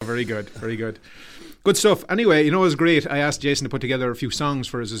Very good, very good. Good stuff. Anyway, it was great. I asked Jason to put together a few songs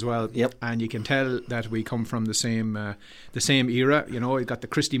for us as well. Yep. And you can tell that we come from the same era. You got the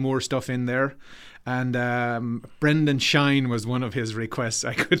Christy Moore stuff in there. And Brendan Shine was one of his requests.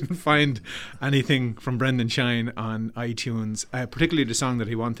 I couldn't find anything from Brendan Shine on iTunes, particularly the song that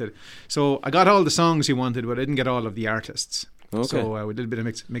he wanted. So I got all the songs he wanted, but I didn't get all of the artists. Okay. So we did a bit of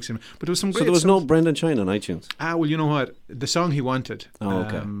mixing. But there was some great. So there was songs. no Brendan Shine on iTunes? Well, you know what? The song he wanted,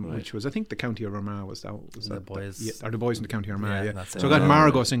 Right. which was, I think, the County of Armagh was that. The Boys. Or the Boys in the County of Armagh, yeah. That's So it. I got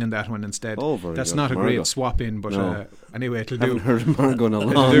Margot singing that one instead. Oh, very That's good. not a Margot. great swap in, but No. anyway, it'll I haven't do. heard of Margot in a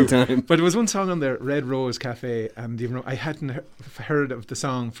long time. But there was one song on there, Red Rose Cafe, and I hadn't heard of the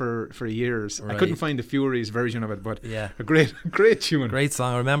song for years. Right. I couldn't find the Furies version of it, but Yeah. a great tune. Great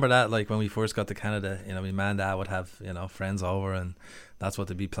song. I remember that, like, when we first got to Canada, my mum and dad would have, friends over, and that's what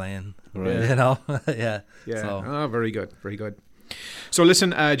they'd be playing. Right. Yeah. Yeah. So. Very good. Very good. So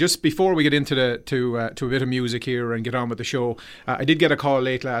listen, just before we get into to a bit of music here and get on with the show, I did get a call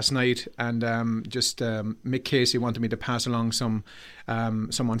late last night, and Mick Casey wanted me to pass along some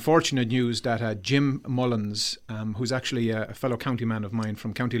unfortunate news that Jim Mullins, who's actually a fellow county man of mine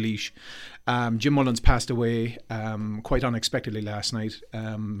from County Laois, Jim Mullins passed away quite unexpectedly last night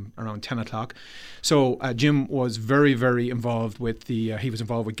around 10 o'clock. So Jim was very, very involved with he was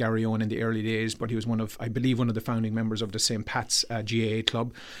involved with Gary Owen in the early days, but he was one of the founding members of the St. Pat's GAA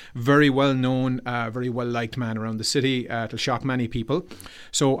club. Very well known, very well liked man around the city. It'll shock many people.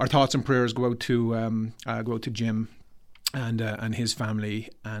 So our thoughts and prayers go out to Jim and his family,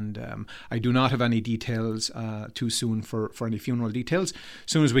 and I do not have any details too soon for any funeral details.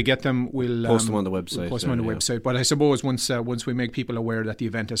 As soon as we get them, we'll post them on the website. We'll post them on the website. But I suppose once we make people aware that the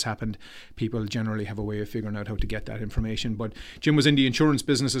event has happened, people generally have a way of figuring out how to get that information. But Jim was in the insurance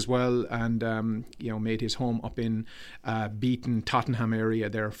business as well, and made his home up in Beaton, Tottenham area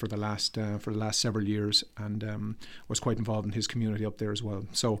there for the last several years, and was quite involved in his community up there as well.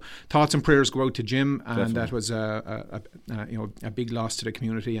 So thoughts and prayers go out to Jim, and Definitely. that was a big loss to the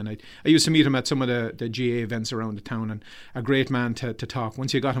community. And I used to meet him at some of the GA events around the town, and a great man to talk.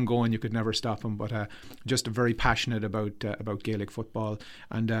 Once you got him going, you could never stop him. But just very passionate about Gaelic football,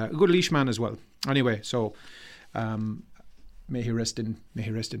 and a good Laois man as well. Anyway, so may he rest in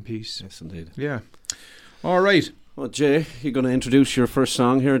peace. Yes, indeed. Yeah. All right. Well, Jay, you're going to introduce your first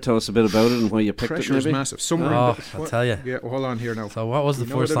song here and tell us a bit about it and why you picked Pressure it, is maybe? massive. Somewhere I'll tell you. Yeah, hold on here now. So what was the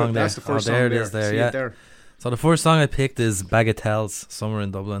You know first what it is? song there? That's the first there song it is there, See yeah. it there. So the first song I picked is Bagatelles, Summer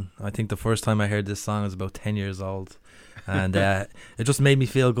in Dublin. I think the first time I heard this song I was about 10 years old. And it just made me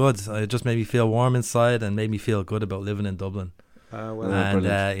feel good. It just made me feel warm inside and made me feel good about living in Dublin.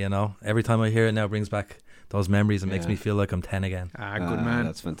 And every time I hear it now, it brings back those memories. It makes me feel like I'm 10 again. Good man.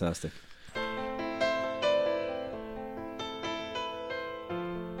 That's fantastic.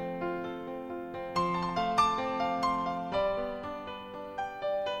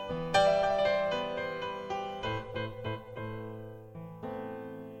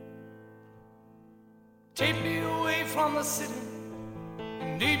 Take me away from the city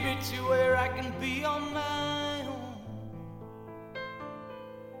and lead me to where I can be on my own.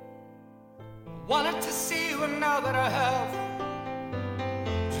 I wanted to see you, and now that I have,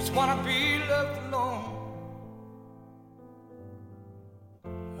 just wanna be left alone.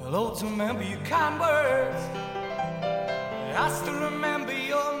 Hello, to remember your kind words, I still remember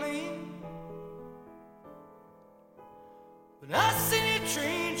your name. But I see you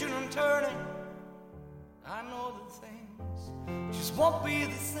changing and turning, I know that things just won't be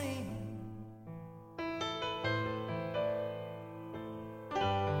the same.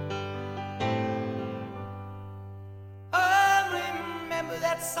 I remember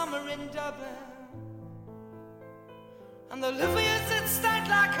that summer in Dublin, and the liveries that stank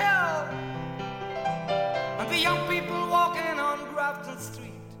like hell, and the young people walking on Grafton Street,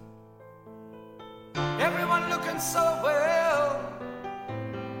 everyone looking so well.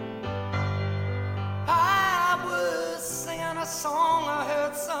 I was singing a song I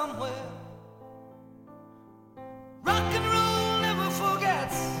heard somewhere. Rock and roll never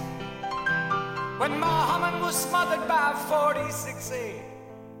forgets when Muhammad was smothered by 46A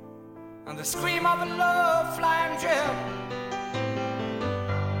and the scream of a love flying jet.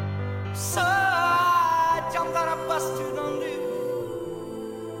 So I jumped on a bus to Dundee,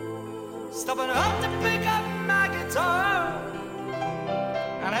 stopping up to pick up my guitar.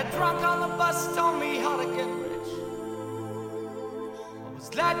 And a drunk on the bus told me how to get rich. I was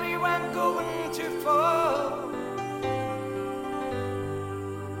glad we weren't going too far.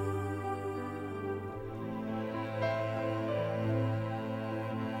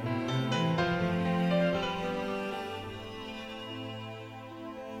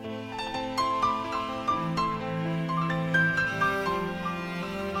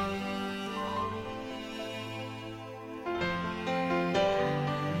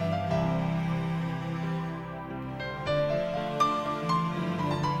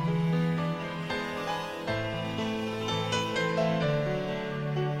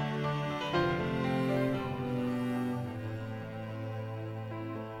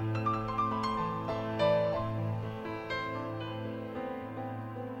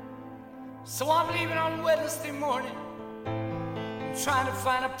 So I'm leaving on Wednesday morning. I'm trying to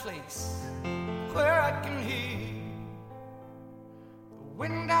find a place where I can hear the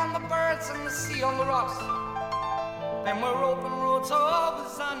wind down the birds and the sea on the rocks, and where open roads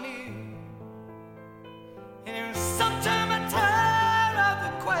always I need. And sometime I tire of the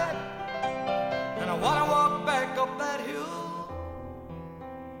quiet, and I wanna walk back up that hill.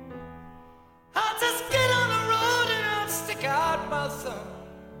 I'll just get on the road and I'll stick out my thumb,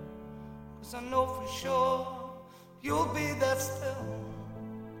 'cause I know for sure you'll be there still.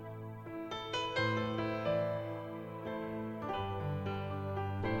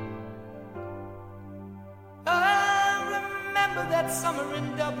 I remember that summer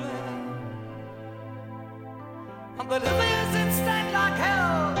in Dublin, and the lilies that stand like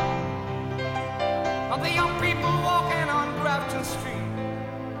hell, and the young people walking on Grafton Street,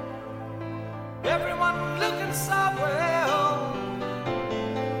 everyone looking so well.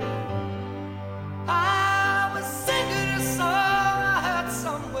 I was singing a song I heard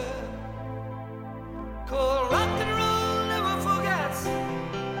somewhere called Rock and Roll Never Forgets,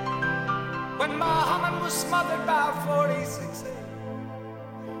 when Muhammad was smothered by 46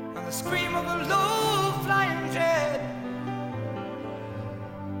 and the scream of a low-flying jet.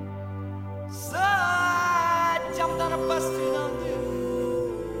 So I jumped on a bus to London,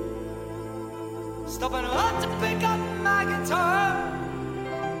 stopping up to pick up my guitar,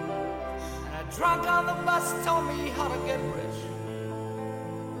 and a drunk on the bus told me how to get rich.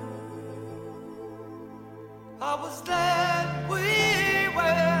 I was glad we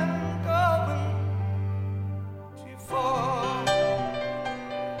weren't going too far.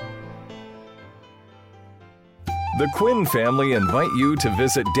 The Quinn family invite you to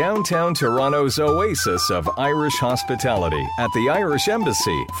visit downtown Toronto's oasis of Irish hospitality at the Irish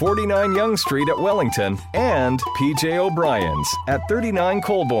Embassy, 49 Yonge Street at Wellington, and PJ O'Brien's at 39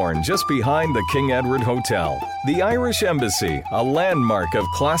 Colborne, just behind the King Edward Hotel. The Irish Embassy, a landmark of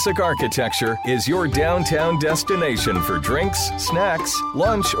classic architecture, is your downtown destination for drinks, snacks,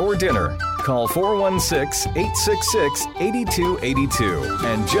 lunch, or dinner. Call 416-866-8282.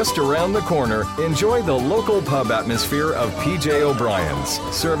 And just around the corner, enjoy the local pub atmosphere of PJ O'Brien's,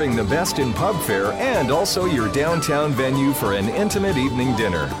 serving the best in pub fare and also your downtown venue for an intimate evening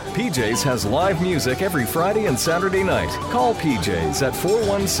dinner. PJ's has live music every Friday and Saturday night. Call PJ's at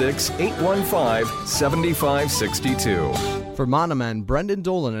 416-815-7562. For Monoman, Brendan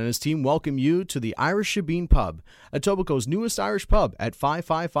Dolan and his team welcome you to the Irish Shebeen Pub, Etobicoke's newest Irish pub at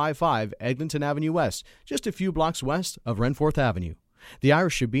 5555 Eglinton Avenue West, just a few blocks west of Renforth Avenue. The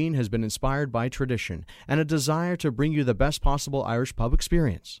Irish Shebeen has been inspired by tradition and a desire to bring you the best possible Irish pub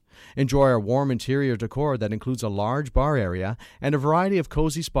experience. Enjoy our warm interior decor that includes a large bar area and a variety of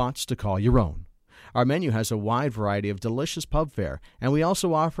cozy spots to call your own. Our menu has a wide variety of delicious pub fare, and we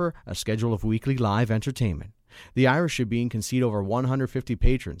also offer a schedule of weekly live entertainment. The Irish Shebeen can seat over 150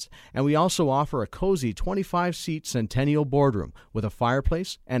 patrons, and we also offer a cozy 25-seat Centennial boardroom with a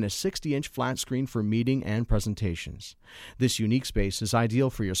fireplace and a 60-inch flat screen for meeting and presentations. This unique space is ideal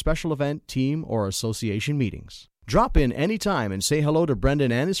for your special event, team, or association meetings. Drop in anytime and say hello to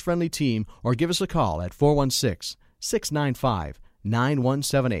Brendan and his friendly team, or give us a call at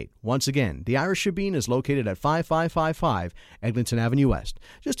 416-695-9178. Once again, the Irish Shebeen is located at 5555 Eglinton Avenue West,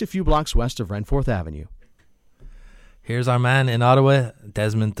 just a few blocks west of Renforth Avenue. Here's our man in Ottawa,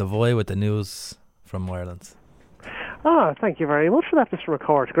 Desmond Devoy, with the news from Ireland. Thank you very much for that, Mr.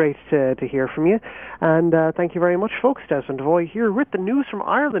 McCourt. Great to hear from you. And thank you very much, folks. Desmond Devoy here with the news from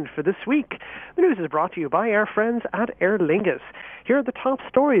Ireland for this week. The news is brought to you by our friends at Aer Lingus. Here are the top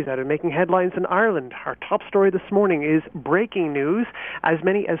stories that are making headlines in Ireland. Our top story this morning is breaking news. As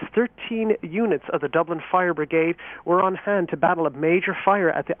many as 13 units of the Dublin Fire Brigade were on hand to battle a major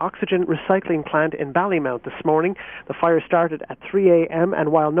fire at the oxygen recycling plant in Ballymount this morning. The fire started at 3 a.m.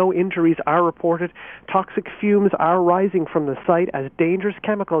 and while no injuries are reported, toxic fumes are rising from the site as dangerous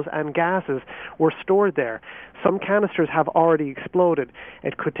chemicals and gases were stored there. Some canisters have already exploded.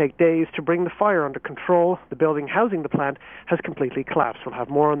 It could take days to bring the fire under control. The building housing the plant has completely collapsed. We'll have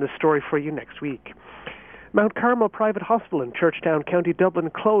more on this story for you next week. Mount Carmel Private Hospital in Churchtown, County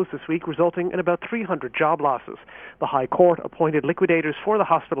Dublin closed this week, resulting in about 300 job losses. The High Court appointed liquidators for the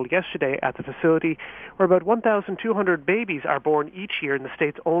hospital yesterday at the facility, where about 1,200 babies are born each year in the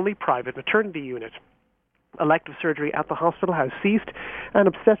state's only private maternity unit. Elective surgery at the hospital has ceased, and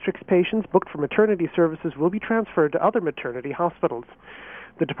obstetrics patients booked for maternity services will be transferred to other maternity hospitals.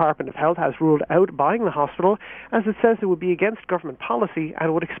 The Department of Health has ruled out buying the hospital, as it says it would be against government policy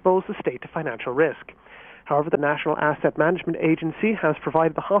and would expose the state to financial risk. However, the National Asset Management Agency has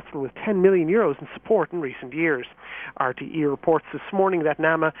provided the hospital with €10 million in support in recent years. RTE reports this morning that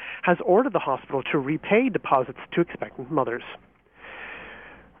NAMA has ordered the hospital to repay deposits to expectant mothers.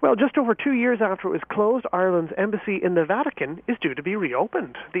 Well, just over 2 years after it was closed, Ireland's embassy in the Vatican is due to be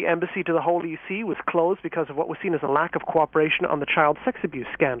reopened. The embassy to the Holy See was closed because of what was seen as a lack of cooperation on the child sex abuse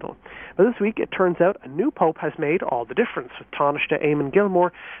scandal. But this week, it turns out a new pope has made all the difference, with Taoiseach Eamon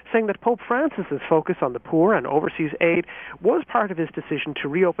Gilmore saying that Pope Francis's focus on the poor and overseas aid was part of his decision to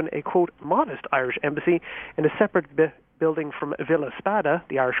reopen a, quote, modest Irish embassy in a separate building from Villa Spada,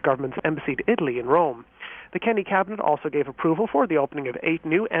 the Irish government's embassy to Italy in Rome. The Kenny cabinet also gave approval for the opening of 8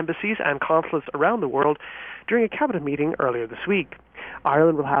 new embassies and consulates around the world during a cabinet meeting earlier this week.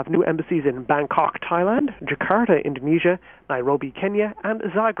 Ireland will have new embassies in Bangkok, Thailand, Jakarta, Indonesia, Nairobi, Kenya, and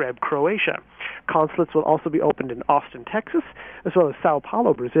Zagreb, Croatia. Consulates will also be opened in Austin, Texas, as well as Sao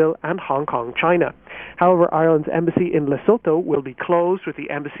Paulo, Brazil, and Hong Kong, China. However, Ireland's embassy in Lesotho will be closed, with the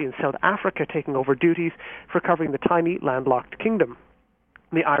embassy in South Africa taking over duties for covering the tiny landlocked kingdom.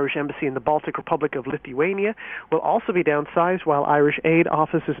 The Irish Embassy in the Baltic Republic of Lithuania will also be downsized, while Irish aid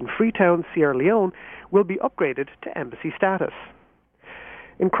offices in Freetown, Sierra Leone, will be upgraded to embassy status.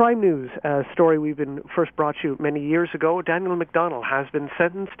 In crime news, a story we've been first brought you many years ago, Daniel McDonnell has been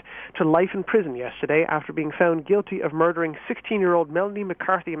sentenced to life in prison yesterday after being found guilty of murdering 16-year-old Melanie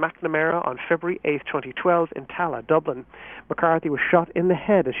McCarthy McNamara on February 8, 2012 in Tala, Dublin. McCarthy was shot in the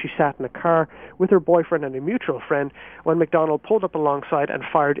head as she sat in a car with her boyfriend and a mutual friend when McDonnell pulled up alongside and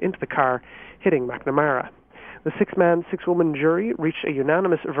fired into the car, hitting McNamara. The 6-man, 6-woman jury reached a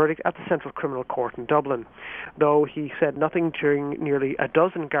unanimous verdict at the Central Criminal Court in Dublin. Though he said nothing during nearly a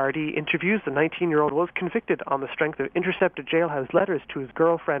dozen Gardaí interviews, the 19-year-old was convicted on the strength of intercepted jailhouse letters to his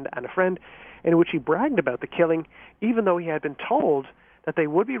girlfriend and a friend in which he bragged about the killing, even though he had been told that they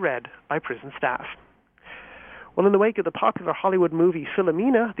would be read by prison staff. Well, in the wake of the popular Hollywood movie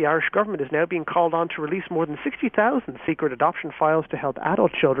Philomena, the Irish government is now being called on to release more than 60,000 secret adoption files to help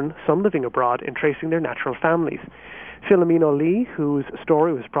adult children, some living abroad, in tracing their natural families. Philomena Lee, whose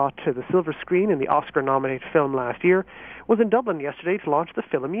story was brought to the silver screen in the Oscar-nominated film last year, was in Dublin yesterday to launch the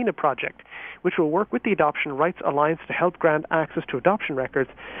Philomena Project, which will work with the Adoption Rights Alliance to help grant access to adoption records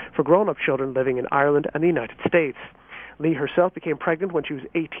for grown-up children living in Ireland and the United States. Lee herself became pregnant when she was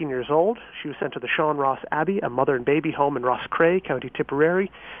 18 years old. She was sent to the Sean Ross Abbey, a mother and baby home in Rosscray, County Tipperary,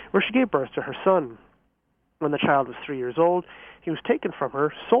 where she gave birth to her son. When the child was 3 years old, he was taken from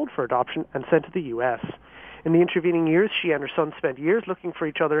her, sold for adoption, and sent to the U.S. In the intervening years, she and her son spent years looking for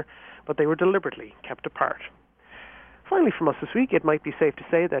each other, but they were deliberately kept apart. Finally, from us this week, it might be safe to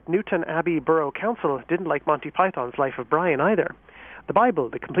say that Newton Abbey Borough Council didn't like Monty Python's Life of Brian either. The Bible,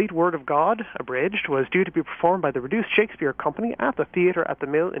 the Complete Word of God, abridged, was due to be performed by the Reduced Shakespeare Company at the Theatre at the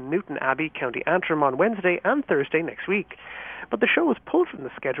Mill in Newton Abbey, County Antrim, on Wednesday and Thursday next week. But the show was pulled from the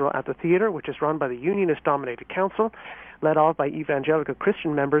schedule at the theatre, which is run by the Unionist-dominated council, led off by evangelical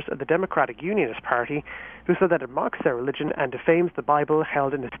Christian members of the Democratic Unionist Party, who said that it mocks their religion and defames the Bible,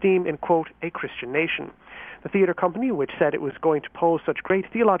 held in esteem in, quote, a Christian nation. The theatre company, which said it was going to pose such great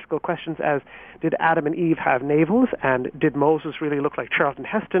theological questions as, did Adam and Eve have navels, and did Moses really look like Charlton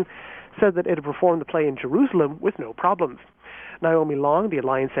Heston, said that it had performed the play in Jerusalem with no problems. Naomi Long, the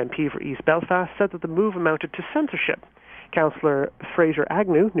Alliance MP for East Belfast, said that the move amounted to censorship. Councillor Fraser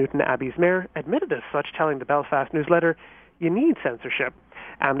Agnew, Newton Abbey's mayor, admitted as such, telling the Belfast Newsletter, you need censorship.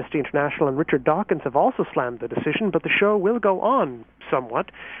 Amnesty International and Richard Dawkins have also slammed the decision, but the show will go on somewhat,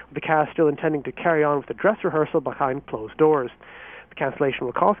 with the cast still intending to carry on with the dress rehearsal behind closed doors. The cancellation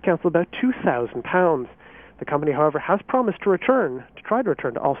will cost council about £2,000. The company, however, has promised to try to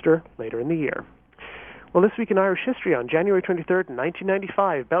return to Ulster later in the year. Well, this week in Irish history, on January 23rd,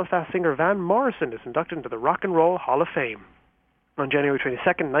 1995, Belfast singer Van Morrison is inducted into the Rock and Roll Hall of Fame. On January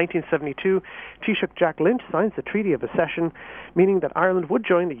 22nd, 1972, Taoiseach Jack Lynch signs the Treaty of Accession, meaning that Ireland would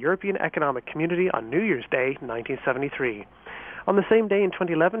join the European Economic Community on New Year's Day, 1973. On the same day in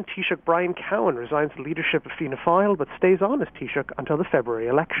 2011, Taoiseach Brian Cowan resigns the leadership of Fianna Fáil but stays on as Taoiseach until the February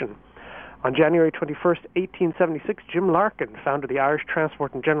election. On January 21st, 1876, Jim Larkin, founder of the Irish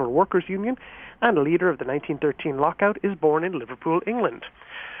Transport and General Workers Union and a leader of the 1913 lockout, is born in Liverpool, England.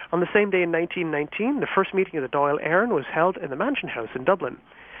 On the same day in 1919, the first meeting of the Dáil Éireann was held in the Mansion House in Dublin.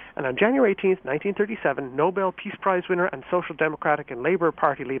 And on January 18, 1937, Nobel Peace Prize winner and Social Democratic and Labour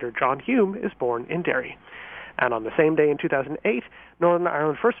Party leader John Hume is born in Derry. And on the same day in 2008, Northern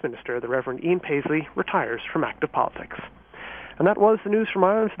Ireland First Minister, the Reverend Ian Paisley, retires from active politics. And that was the news from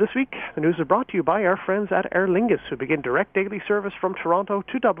Ireland for this week. The news is brought to you by our friends at Aer Lingus, who begin direct daily service from Toronto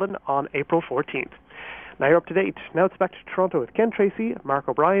to Dublin on April 14th. Now you're up to date. Now it's back to Toronto with Ken Tracy, Mark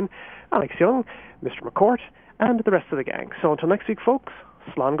O'Brien, Alex Young, Mr. McCourt, and the rest of the gang. So until next week, folks,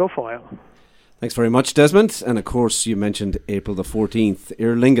 slán go foil. Thanks very much, Desmond. And of course, you mentioned April the 14th.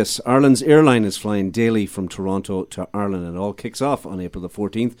 Aer Lingus, Ireland's airline, is flying daily from Toronto to Ireland, and it all kicks off on April the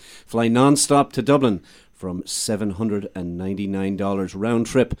 14th. Fly non-stop to Dublin from $799 round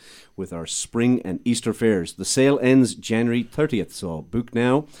trip with our spring and Easter fares. The sale ends January 30th, so book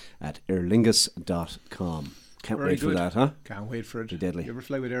now at airlingus.com. Can't Very wait good. for that, huh? Can't wait for it. Be deadly. You ever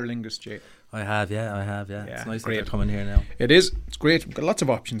fly with Aer Lingus, Jay? I have, yeah. Yeah, It's nice great. that they're coming here now. It is. It's great. We've got lots of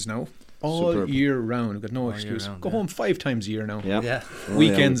options now. All Superb. year round. We've got no All year excuse. round, Go yeah. home 5 times a year now. Yeah. Yeah. Oh,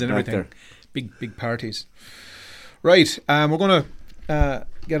 Weekends yeah, and we're back everything. there. Big parties. Right. We're going to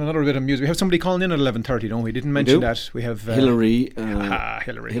get another bit of music. We have somebody calling in at 11:30, don't we? Didn't mention do. that. We have Hilary.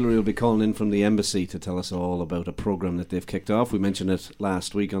 Hilary. Hilary will be calling in from the embassy to tell us all about a programme that they've kicked off. We mentioned it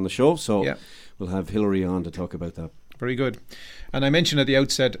last week on the show, so Yeah. we'll have Hilary on to talk about that. Very good. And I mentioned at the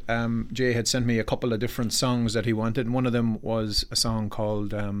outset, Jay had sent me a couple of different songs that he wanted, and one of them was a song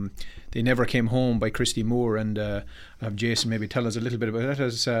called They Never Came Home by Christy Moore, and I'll have Jason maybe tell us a little bit about that. It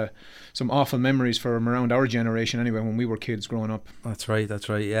has some awful memories from around our generation anyway, when we were kids growing up. That's right,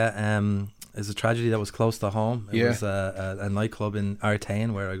 yeah. It's a tragedy that was close to home. It was a nightclub in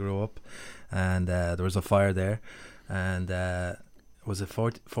Artane where I grew up, and there was a fire there, and was it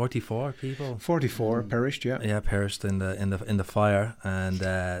 44 people? 44 perished, yeah. Yeah, perished in the fire, and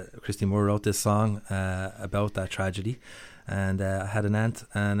Christy Moore wrote this song about that tragedy, and I had an aunt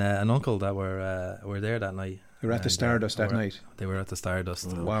and an uncle that were there that night. They were at the Stardust that night. They were at the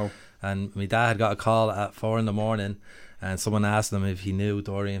Stardust. Wow. And my dad had got a call at 4 a.m, and someone asked him if he knew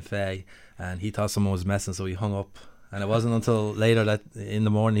Dorian Fay, and he thought someone was messing, so he hung up. And it wasn't until later that in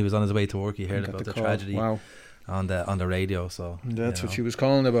the morning he was on his way to work, he heard about the call. tragedy. Wow. On the radio, so that's what she was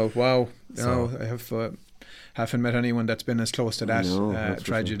calling about. Wow. So, I haven't met anyone that's been as close to that that's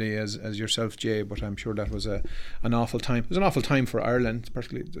tragedy as yourself, Jay, but I'm sure that was an awful time. It was an awful time for Ireland,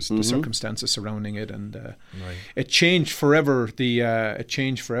 particularly the circumstances surrounding it, and it changed forever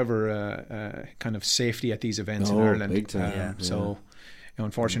kind of safety at these events in Ireland. Big time. So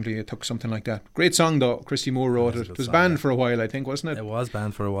unfortunately it took something like that. Great song though. Christy Moore wrote it. It was banned for a while, I think, wasn't it? It was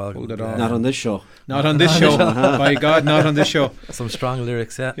banned for a while. Hold it off. Not on this show. Not on this show. By God, not on this show. Some strong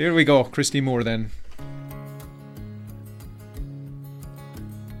lyrics, yeah. Here we go. Christy Moore then.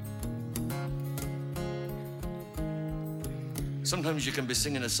 Sometimes you can be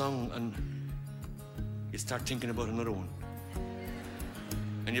singing a song and you start thinking about another one.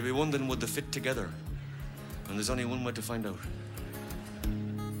 And you'll be wondering, would they fit together? And there's only one way to find out.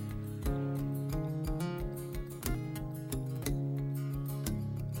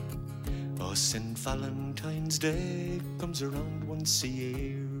 Oh, St. Valentine's Day comes around once a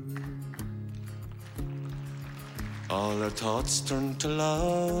year. All our thoughts turn to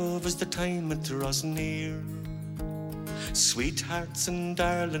love as the time it draws near. Sweethearts and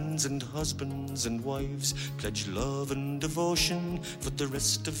darlings and husbands and wives pledge love and devotion for the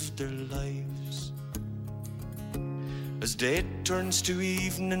rest of their lives. As day turns to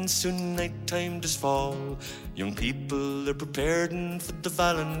evening, soon night time does fall. Young people are preparing for the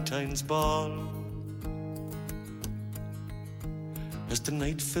Valentine's ball. As the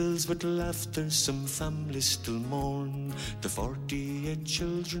night fills with laughter, some families still mourn the 48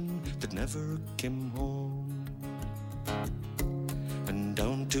 children that never came home. And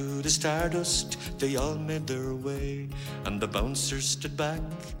down to the Stardust they all made their way, and the bouncers stood back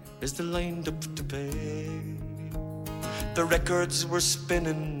as they lined up to pay. The records were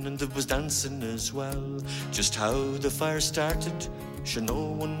spinning and there was dancing as well. Just how the fire started, sure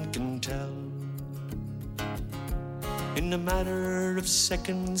no one can tell. In a matter of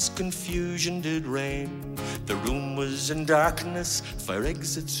seconds, confusion did reign. The room was in darkness, fire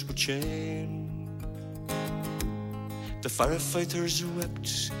exits were chained. The firefighters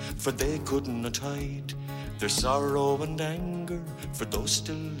wept, for they could not hide their sorrow and anger for those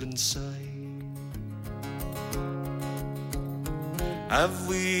still inside. Have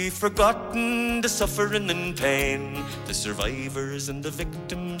we forgotten the suffering and pain, the survivors and the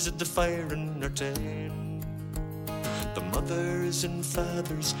victims of the fire in Artane? The mothers and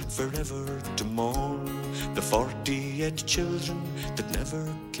fathers forever to mourn the 48 children that never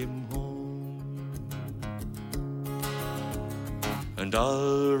came home. And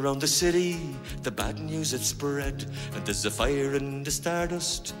all around the city the bad news had spread, and there's a fire in the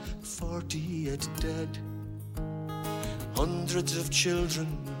Stardust, 48 dead. Hundreds of children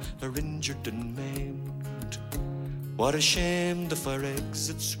are injured and maimed. What a shame the fire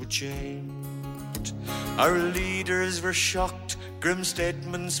exits were chained. Our leaders were shocked Grim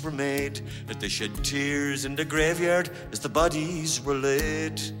statements were made that they shed tears in the graveyard as the bodies were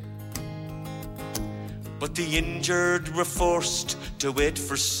laid. But the injured were forced to wait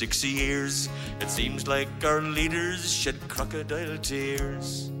for 6 years. It seems like our leaders shed crocodile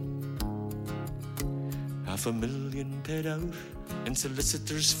tears. 500,000 paid out in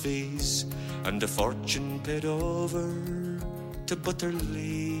solicitors' fees, and a fortune paid over to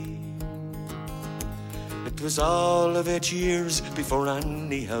Butterley. It was all of 8 years before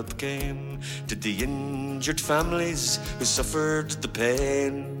any help came to the injured families who suffered the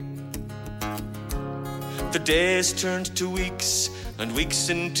pain. The days turned to weeks, and weeks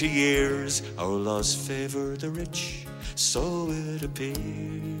into years. Our laws favour the rich, so it appears.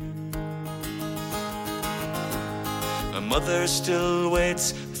 A mother still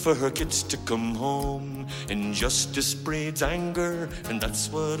waits for her kids to come home. Injustice breeds anger, and that's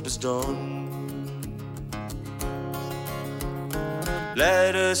what was done.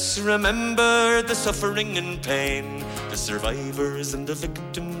 Let us remember the suffering and pain, the survivors and the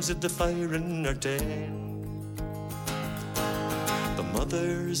victims of the fire in Ardennes.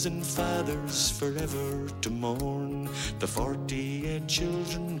 Mothers and fathers forever to mourn, the 48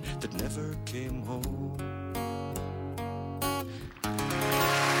 children that never came home.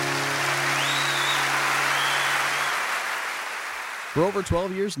 For over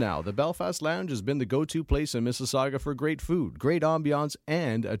 12 years now, the Belfast Lounge has been the go-to place in Mississauga for great food, great ambiance,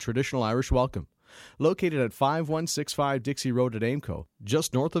 and a traditional Irish welcome. Located at 5165 Dixie Road at Aimco,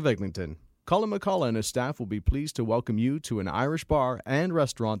 just north of Eglinton. Colin McCullough and his staff will be pleased to welcome you to an Irish bar and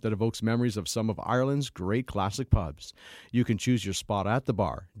restaurant that evokes memories of some of Ireland's great classic pubs. You can choose your spot at the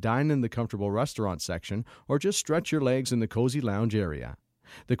bar, dine in the comfortable restaurant section, or just stretch your legs in the cozy lounge area.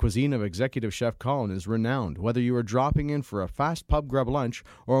 The cuisine of Executive Chef Colin is renowned, whether you are dropping in for a fast pub grub lunch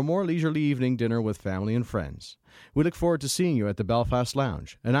or a more leisurely evening dinner with family and friends. We look forward to seeing you at the Belfast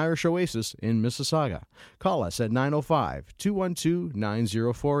Lounge, an Irish oasis in Mississauga. Call us at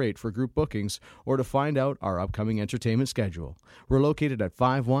 905-212-9048 for group bookings or to find out our upcoming entertainment schedule. We're located at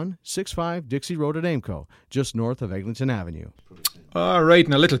 5165 Dixie Road at Aimco, just north of Eglinton Avenue. All right,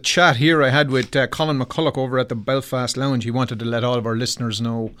 and a little chat here I had with Colin McCullough over at the Belfast Lounge. He wanted to let all of our listeners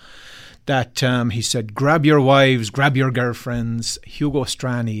know that he said, grab your wives, grab your girlfriends. Hugo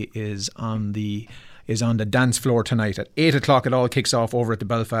Strani is on the dance floor tonight at 8 o'clock. It all kicks off over at the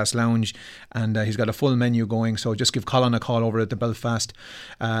Belfast Lounge, and he's got a full menu going, so just give Colin a call over at the Belfast.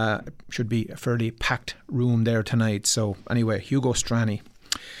 Should be a fairly packed room there tonight. So anyway, Hugo Strani.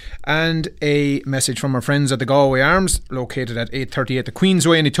 And a message from our friends at the Galway Arms, located at 838 the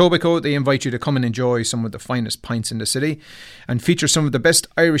Queensway in Etobicoke. They invite you to come and enjoy some of the finest pints in the city and feature some of the best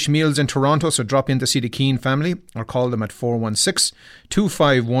Irish meals in Toronto. So drop in to see the Keane family or call them at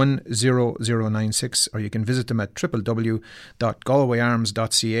 416-251-0096, or you can visit them at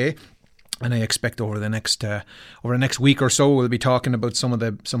www.galwayarms.ca. And I expect over the next week or so, we'll be talking about some of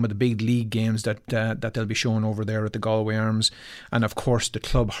the big league games that they'll be showing over there at the Galway Arms, and of course the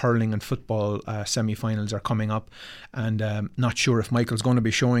club hurling and football semi-finals are coming up, and not sure if Michael's going to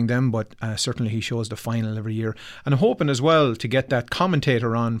be showing them, but certainly he shows the final every year. And I'm hoping as well to get that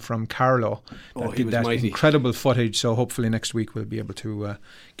commentator on from Carlow that did that mighty, incredible footage. So hopefully next week we'll be able to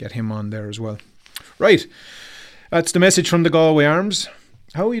get him on there as well. Right, that's the message from the Galway Arms.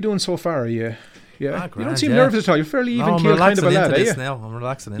 How are you doing so far? Yeah, grand, you don't seem nervous at all. You're fairly even-keeled kind of a lad, are you? I'm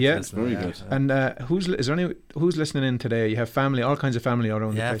relaxing into this now. Very good. And who's listening in today? You have family, all kinds of family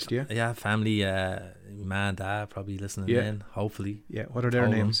around the place, do you? Yeah, family, ma and dad probably listening in, hopefully. Yeah, what are their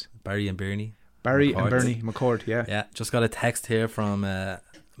names? Barry and Bernie. Barry and Bernie McCourt, yeah. Yeah, just got a text here from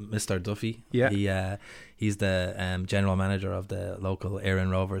Mr. Duffy. Yeah. He's the general manager of the local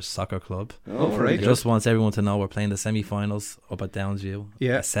Erin Rovers soccer club. Oh, right. He just wants everyone to know we're playing the semi-finals up at Downsview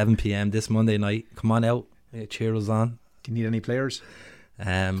at 7 p.m. this Monday night. Come on out, cheer us on. Do you need any players?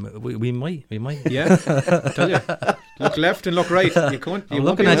 We might. Yeah, I tell you. Look left and look right. I'm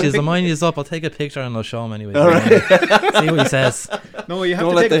looking at you. The mine is up. I'll take a picture and I'll show him anyway. All right. See what he says. No, you have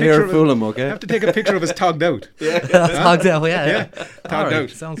Don't to let take the a picture hair of fool him, okay? You have to take a picture of us togged out. Togged out, yeah. Togged out.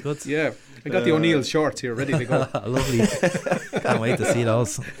 Sounds good. Yeah. I got the O'Neill's shorts here ready to go. Lovely. Can't wait to see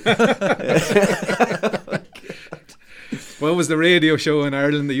those. What was the radio show in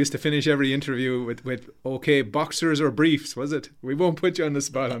Ireland that used to finish every interview with okay, boxers or briefs, was it? We won't put you on the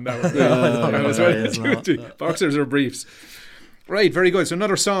spot on that one. Boxers or briefs. Right, very good. So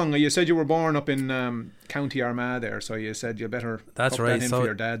another song. You said you were born up in County Armagh there, so you said you better that's put right. that in for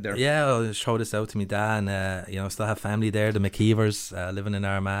your dad there. Yeah, I'll show this out to my dad, and still have family there. The McKeevers living in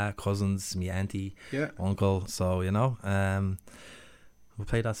Armagh, cousins, me auntie, uncle. So we'll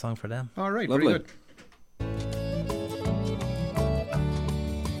play that song for them. All right, lovely. Very good.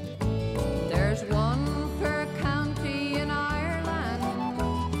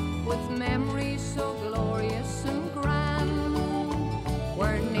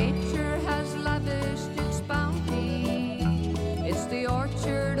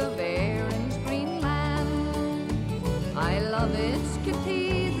 orchard of Erin's green land. I love its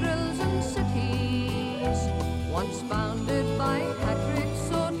cathedrals and cities, once founded by Patrick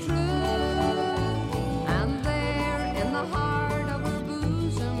so true. And there in the heart of her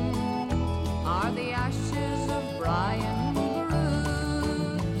bosom are the ashes of Brian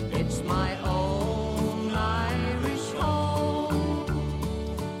Boru. It's my own Irish home,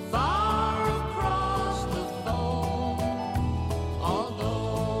 far across the foam,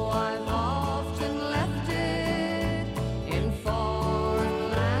 although I've often left it in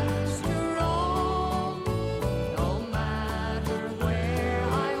foreign lands to roam. No matter where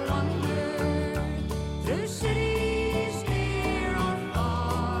I wander, through cities near or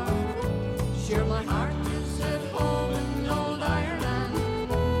far, sure my heart is at home in old Ireland,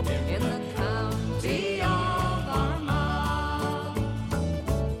 in the county of Armagh.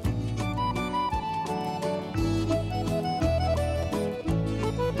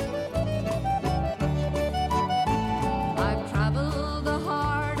 I've travelled the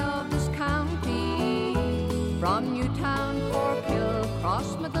heart of this county, from Newtown, Corkhill,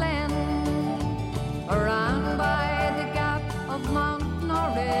 Crossmaglen, around by the gap of Mount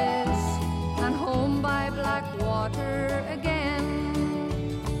Norris, and home by Blackwater again,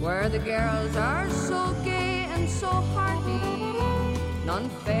 where the girls are so gay and so hearty, none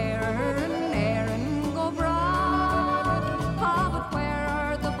fairer in Erin go broad. Ah, but where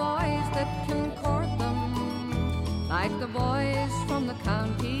are the boys that can court them, like the boys from the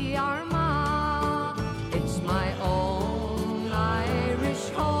county Armagh? It's my own Irish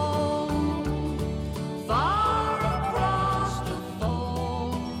home, far across the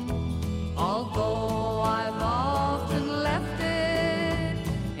foam, although I've often left it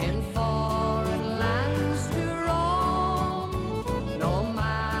in foreign lands to roam. No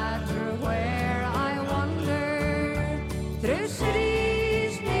matter where I wander, through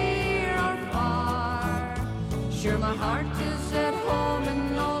cities near or far, sure my heart is at home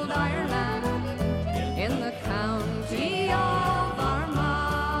in old Ireland, in the county of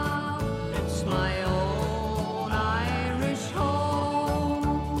Armagh. It's my own Irish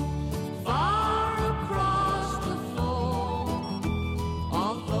home, far across the foam,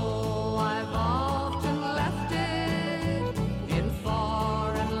 although I've often left it in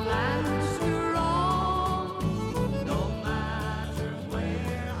foreign lands to roam. No matter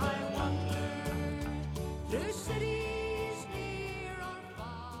where I wander, through cities near or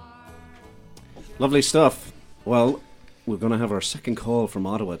far. Lovely stuff. Well, we're going to have our second call from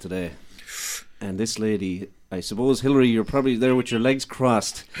Ottawa today. And this lady, I suppose, Hilary, you're probably there with your legs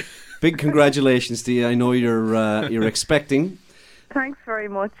crossed. Big congratulations to you. I know you're expecting. Thanks very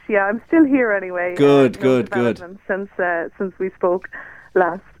much. Yeah, I'm still here anyway. Good, No good. development since we spoke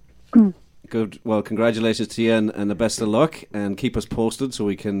last. Good. Well, congratulations to you and the best of luck. And keep us posted so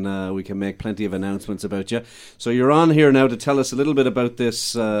we can make plenty of announcements about you. So you're on here now to tell us a little bit about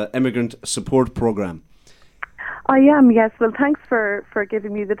this immigrant support program. I am, yes. Well, thanks for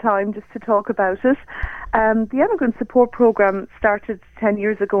giving me the time just to talk about it. The Immigrant Support Programme started 10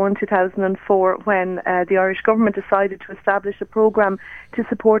 years ago in 2004 when the Irish government decided to establish a programme to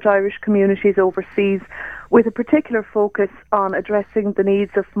support Irish communities overseas with a particular focus on addressing the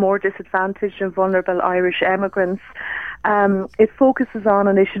needs of more disadvantaged and vulnerable Irish emigrants. It focuses on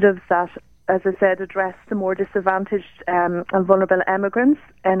initiatives that, as I said, address the more disadvantaged and vulnerable emigrants,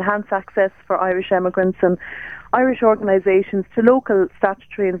 enhance access for Irish emigrants and Irish organisations to local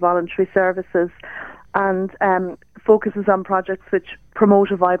statutory and voluntary services, and focuses on projects which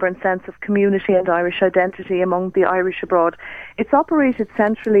promote a vibrant sense of community and Irish identity among the Irish abroad. It's operated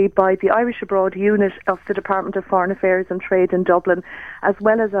centrally by the Irish Abroad Unit of the Department of Foreign Affairs and Trade in Dublin, as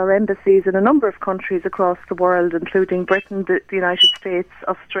well as our embassies in a number of countries across the world, including Britain, the United States,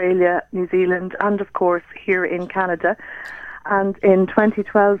 Australia, New Zealand, and of course here in Canada. And in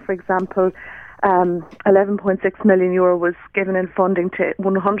 2012, for example, 11.6 million euro was given in funding to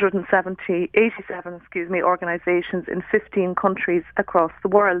 87 organisations in 15 countries across the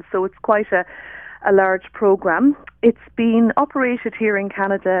world. So it's quite a large programme. It's been operated here in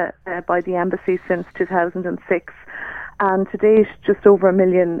Canada by the embassy since 2006. And to date, just over €1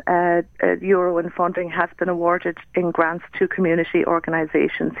 million euro in funding has been awarded in grants to community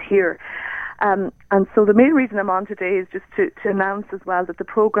organisations here. And so the main reason I'm on today is just to announce as well that the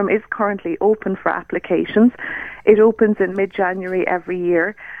programme is currently open for applications. It opens in mid-January every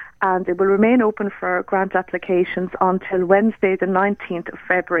year. and it will remain open for grant applications until Wednesday the 19th of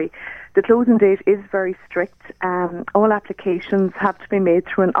February. The closing date is very strict. All applications have to be made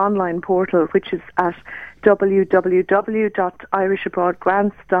through an online portal, which is at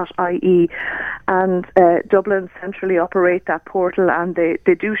www.irishabroadgrants.ie, and Dublin centrally operate that portal, and they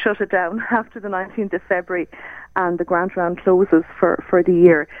do shut it down after the 19th of February, and the grant round closes for the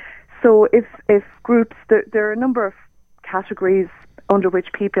year. So if groups, there are a number of categories under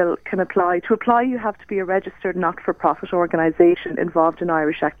which people can apply. To apply, you have to be a registered not-for-profit organisation involved in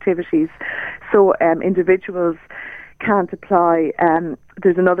Irish activities. So individuals can't apply.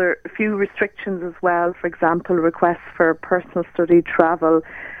 There's another few restrictions as well. For example, requests for personal study, travel,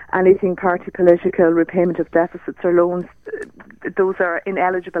 anything party political, repayment of deficits or loans. Those are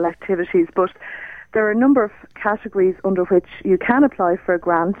ineligible activities. But there are a number of categories under which you can apply for a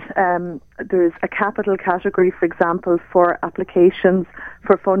grant. There's a capital category, for example, for applications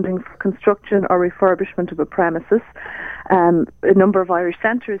for funding for construction or refurbishment of a premises. A number of Irish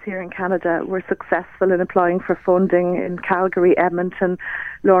centres here in Canada were successful in applying for funding in Calgary, Edmonton,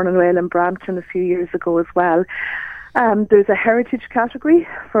 Lornanwale and Brampton a few years ago as well. There's a heritage category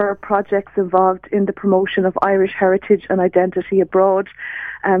for projects involved in the promotion of Irish heritage and identity abroad.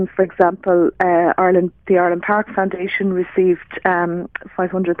 For example, the Ireland Park Foundation received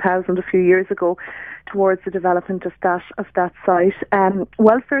 $500,000 a few years ago towards the development of that site.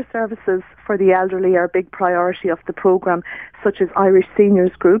 Welfare services for the elderly are a big priority of the programme, such as Irish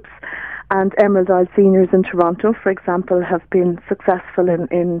seniors groups. And Emerald Isle Seniors in Toronto, for example, have been successful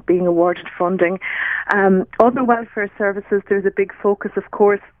in being awarded funding. Other welfare services, there's a big focus, of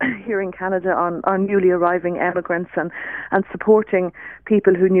course, here in Canada on newly arriving emigrants and supporting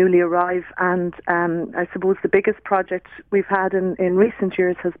people who newly arrive. And I suppose the biggest project we've had in recent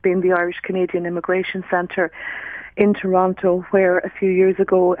years has been the Irish Canadian Immigration Centre in Toronto, where a few years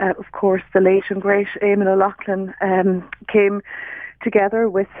ago, of course, the late and great Eamon O'Loughlin came together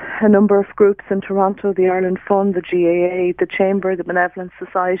with a number of groups in Toronto, the Ireland Fund, the GAA, the Chamber, the Benevolent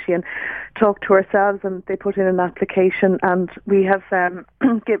Society, and talked to ourselves, and they put in an application, and we have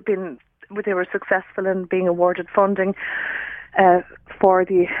they were successful in being awarded funding for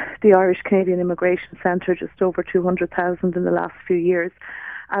the Irish Canadian Immigration Centre, just over 200,000 in the last few years.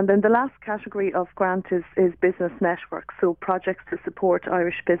 And then the last category of grant is business networks, so projects to support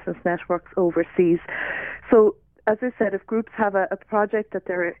Irish business networks overseas. So as I said, if groups have a project that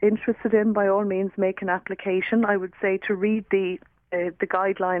they're interested in, by all means make an application. I would say to read the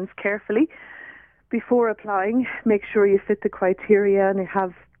guidelines carefully before applying. Make sure you fit the criteria and you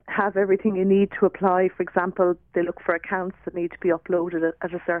have everything you need to apply. For example, they look for accounts that need to be uploaded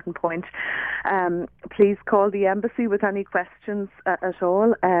at a certain point. Please call the embassy with any questions at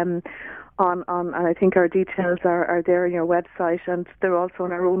all. And I think our details are there on your website, and they're also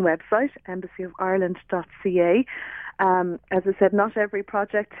on our own website, embassyofIreland.ca. As I said, not every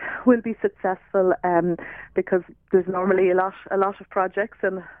project will be successful because there's normally a lot of projects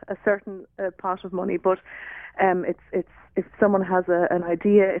and a certain pot of money. But it's if someone has an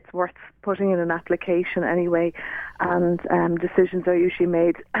idea, it's worth putting in an application anyway. And decisions are usually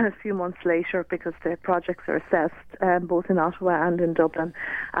made a few months later because the projects are assessed both in Ottawa and in Dublin.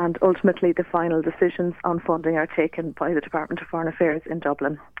 And ultimately, the final decisions on funding are taken by the Department of Foreign Affairs in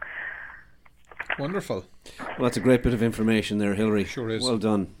Dublin. Wonderful. Well, that's a great bit of information there, Hilary. Sure is. Well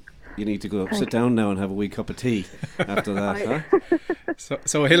done. You need to go Thanks. Sit down now and have a wee cup of tea after that. Huh?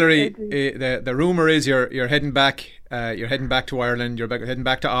 So Hilary, the rumour is you're heading back. You're heading back to Ireland. You're heading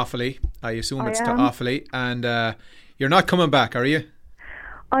back to Offaly. I assume it's to Offaly, and you're not coming back, are you?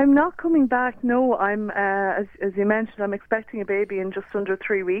 I'm not coming back. No, I'm as you mentioned, I'm expecting a baby in just under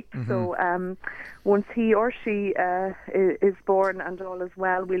 3 weeks. Mm-hmm. So once he or she is born and all is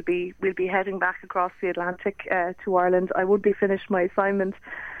well, we'll be heading back across the Atlantic to Ireland. I would be finished my assignment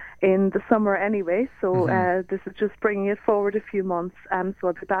in the summer anyway, so this is just bringing it forward a few months. So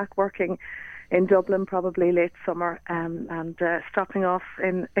I'll be back working in Dublin probably late summer, and stopping off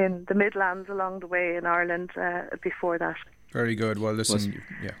in the Midlands along the way in Ireland before that. Very good. Well, listen,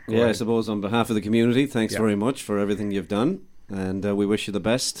 I suppose on behalf of the community, thanks very much for everything you've done, and we wish you the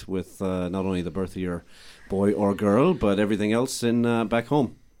best with not only the birth of your boy or girl, but everything else in back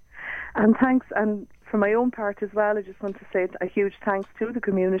home. And thanks, and for my own part as well, I just want to say a huge thanks to the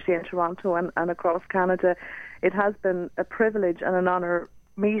community in Toronto and across Canada. It has been a privilege and an honour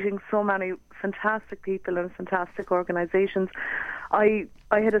meeting so many fantastic people and fantastic organisations. I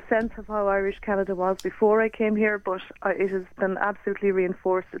had a sense of how Irish Canada was before I came here, but it has been absolutely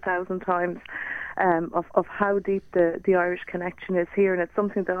reinforced 1,000 times. of how deep the Irish connection is here, and it's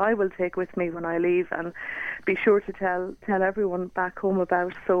something that I will take with me when I leave and be sure to tell everyone back home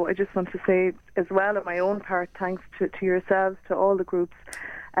about. So I just want to say as well, on my own part, thanks to yourselves, to all the groups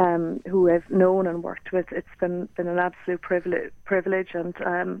who I've known and worked with. It's been an absolute privilege, and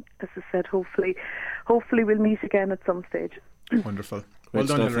as I said, hopefully we'll meet again at some stage. Wonderful. Well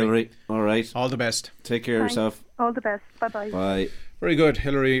done, Hilary. All right. All the best. Take care of yourself. All the best. Bye-bye. Bye. Very good.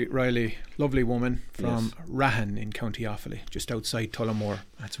 Hilary Reilly, lovely woman from Rahan in County Offaly, just outside Tullamore.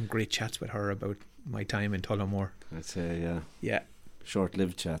 I had some great chats with her about my time in Tullamore. I'd say, yeah.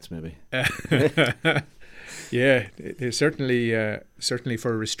 Short-lived chats, maybe. Yeah, they're certainly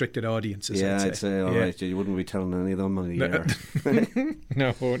for restricted audiences. Yeah, I'd say all right. You wouldn't be telling any of them on the air.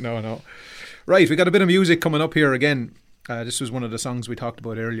 No. Right, we got a bit of music coming up here again. This was one of the songs we talked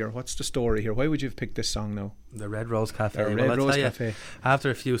about earlier. What's the story here? Why would you have picked this song now? The Red Rose Cafe. The Red Rose Cafe. After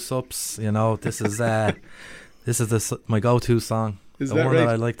a few sups, this is my go-to song. Is the that one right? that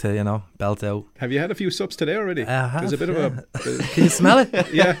I like to, belt out. Have you had a few sups today already? I have. There's a bit of a... Can you smell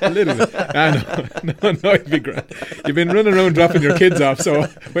it? Yeah, a little bit. No, you'd be great. You've been running around dropping your kids off, so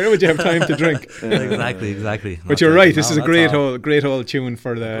where would you have time to drink? Exactly. But you're right. This is a great old tune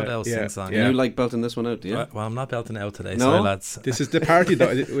for the... Good song. You like belting this one out, do you? Well, I'm not belting it out today, no? sorry lads. This is the party though.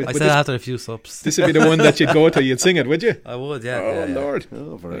 I said after a few sups. This would be the one that you'd go to. You'd sing it, would you? I would, yeah. Oh, Lord.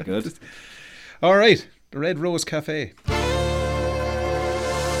 Oh, very good. All right. The Red Rose Cafe.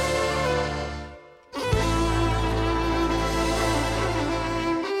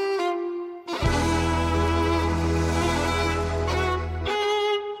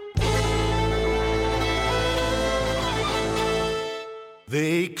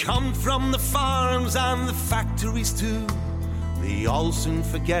 They come from the farms and the factories too. They all soon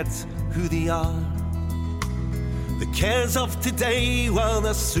forget who they are. The cares of today, well,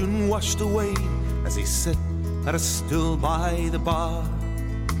 they're soon washed away as they sit at a stool by the bar.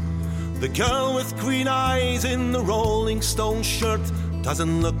 The girl with green eyes in the Rolling Stone shirt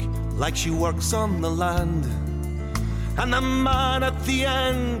doesn't look like she works on the land. And the man at the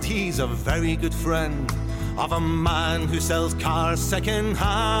end, he's a very good friend of a man who sells cars second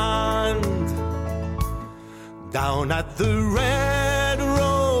hand. Down at the Red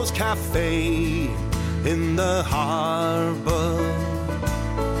Rose Cafe in the harbour,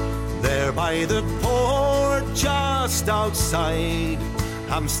 there by the port just outside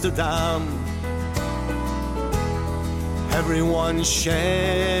Amsterdam, everyone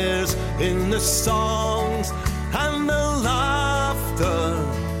shares in the songs and the laughter.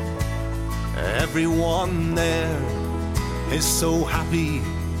 Everyone there is so happy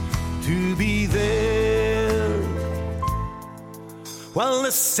to be there. Well,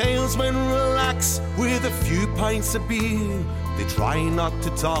 the salesmen relax with a few pints of beer. They try not to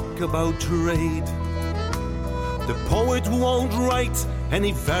talk about trade. The poet won't write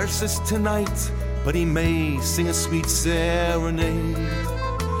any verses tonight, but he may sing a sweet serenade.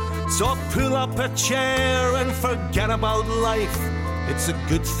 So pull up a chair and forget about life. It's a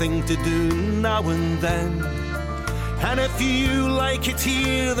good thing to do now and then. And if you like it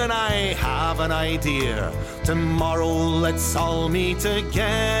here, then I have an idea. Tomorrow let's all meet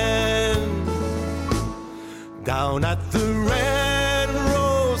again. Down at the Red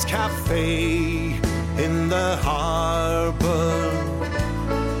Rose Cafe in the harbour,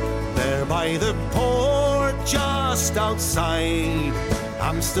 there by the port just outside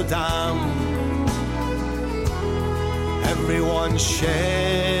Amsterdam, everyone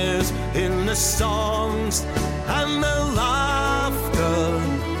shares in the songs and the laughter.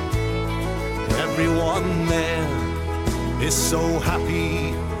 Everyone there is so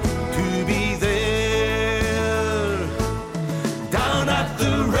happy to be there. Down at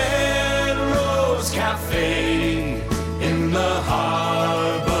the Red Rose Cafe in the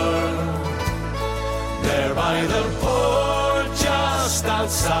harbour, there by the port just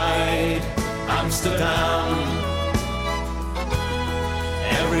outside Amsterdam,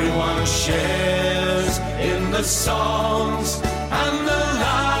 everyone shares in the songs and the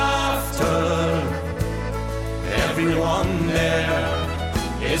laughter. Everyone there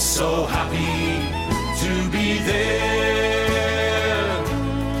is so happy to be there.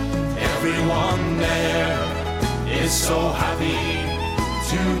 Everyone there is so happy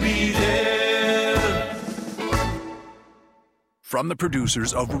to be there. From the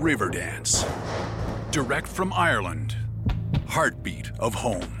producers of Riverdance, direct from Ireland, Heartbeat of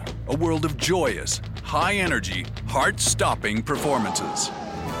Home, a world of joyous, high-energy, heart-stopping performances.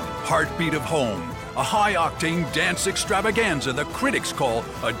 Heartbeat of Home, a high-octane dance extravaganza the critics call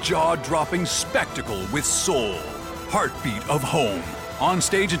a jaw-dropping spectacle with soul. Heartbeat of Home, On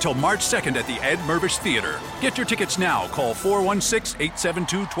stage until March 2nd at the Ed Mirvish Theatre. Get your tickets now. Call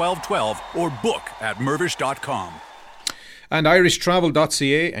 416-872-1212 or book at mirvish.com. And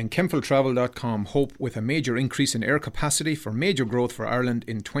irishtravel.ca and kempheltravel.com hope with a major increase in air capacity for major growth for Ireland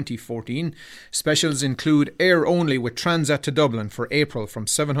in 2014. Specials include air only with Transat to Dublin for April from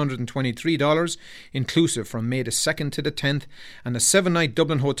 $723, inclusive from May the 2nd to the 10th, and a 7-night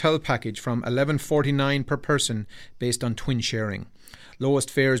Dublin hotel package from $11.49 per person based on twin sharing.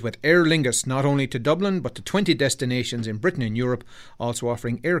 Lowest fares with Aer Lingus not only to Dublin but to 20 destinations in Britain and Europe, also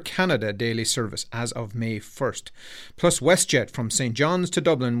offering Air Canada daily service as of May 1st. Plus WestJet from St John's to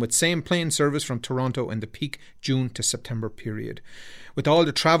Dublin with same plane service from Toronto in the peak June to September period. With all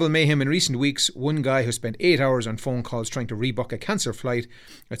the travel mayhem in recent weeks, one guy who spent 8 hours on phone calls trying to rebook a cancer flight,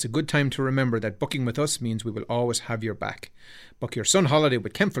 it's a good time to remember that booking with us means we will always have your back. Book your sun holiday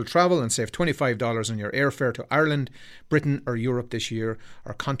with Kempfel Travel and save $25 on your airfare to Ireland, Britain or Europe this year,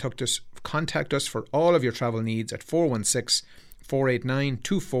 or contact us for all of your travel needs at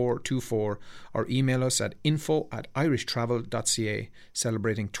 416-489-2424 or email us at info@irishtravel.ca,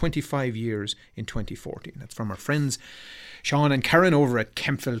 celebrating 25 years in 2014. That's from our friends Sean and Karen over at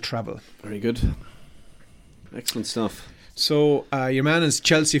Kempfel Travel. Very good. Excellent stuff. So your man is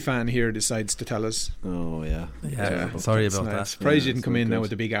Chelsea fan here decides to tell us. Oh yeah. Sorry about that. Surprised you didn't come in now with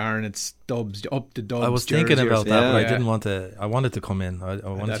the big R and it's Dubs up the Dubs. I was thinking about that, but I didn't want to. I wanted to come in. I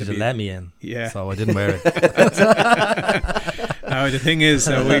wanted you to let me in. Yeah. So I didn't wear it. Now the thing is,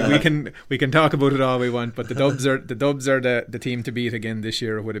 we can talk about it all we want, but the Dubs are the team to beat again this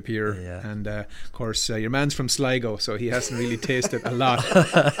year, it would appear. Yeah. And of course, your man's from Sligo, so he hasn't really tasted a lot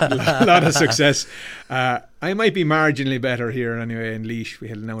of success. I might be marginally better here anyway in Laois. We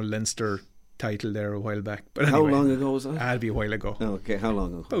had an old Leinster title there a while back. But anyway, how long ago was that? It'll be a while ago. Oh, okay, how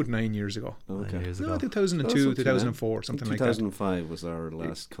long ago? About 9 years ago. Okay. 2002, 2004, something like that. 2005 was our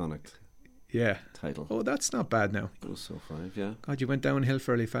last Connacht title. Oh, that's not bad now. It was so 5, yeah. God, you went downhill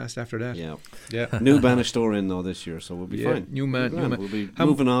fairly fast after that. Yeah. New Banish store in though this year, so we'll be fine. New man. We'll be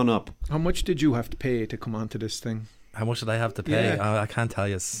moving on up. How much did you have to pay to come onto this thing? How much did I have to pay? Yeah. I can't tell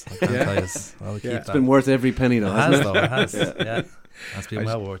you. I'll keep It's that. been worth every penny though, hasn't it? It has. Yeah. That's been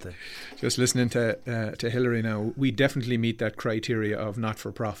well worth it. Just listening to Hilary now, we definitely meet that criteria of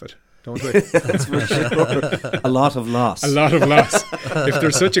not-for-profit, don't we? That's for sure. A lot of loss. If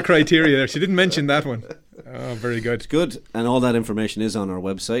there's such a criteria there. She didn't mention that one. Oh, very good. Good. And all that information is on our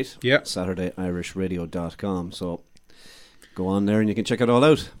website, SaturdayIrishRadio.com. So go on there and you can check it all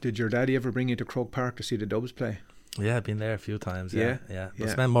out. Did your daddy ever bring you to Craic Park to see the Dubs play? Yeah, I've been there a few times. Yeah. I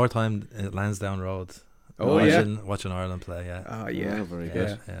spent more time at Lansdowne Road. Watching Ireland play. Yeah. Oh yeah, very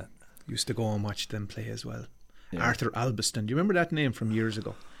good. Yeah. Used to go and watch them play as well. Yeah. Arthur Albiston. Do you remember that name from years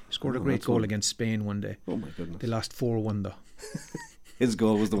ago? He scored a great goal against Spain one day. Oh my goodness. They lost 4-1 though. His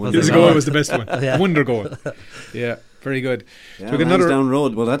goal was the one. His goal was the best one. Wonder goal. Yeah, very good. Yeah, so Lansdowne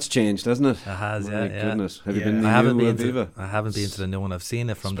Road. Well, that's changed, hasn't it? It has. My goodness. Have you been? I haven't been to the new one. I've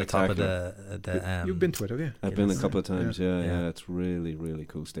seen it from the top of the. You've been to it, have you? I've been a couple of times. Yeah. It's really, really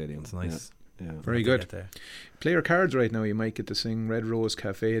cool stadium. It's nice. Yeah. Very good. Play your cards right now. You might get to sing Red Rose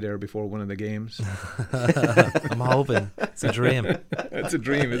Cafe there before one of the games. I'm hoping. It's a dream. It's a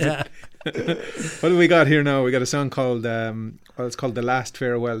dream, is it? What do we got here now? We got a song called it's called The Last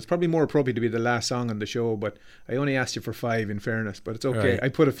Farewell. It's probably more appropriate to be the last song on the show, but I only asked you for 5 in fairness, but it's okay. Right. I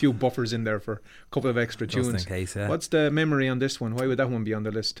put a few buffers in there for a couple of extra tunes. Just in case, yeah. What's the memory on this one? Why would that one be on the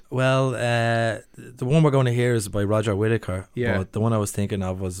list? Well, the one we're going to hear is by Roger Whittaker. Yeah. But the one I was thinking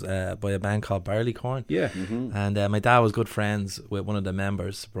of was by a band called Barleycorn. Yeah. Mm-hmm. And my dad was good friends with one of the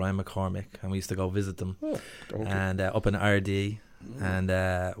members, Brian McCormick, and we used to go visit them. And up in RD, and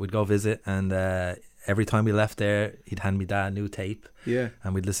we'd go visit, and every time we left there, he'd hand me dad a new tape. Yeah.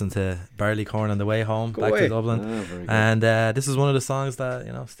 And we'd listen to Barleycorn on the way home back to Dublin. Very good. And this is one of the songs that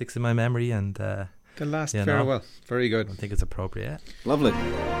sticks in my memory. And The Last Farewell. Very good. I think it's appropriate. Lovely.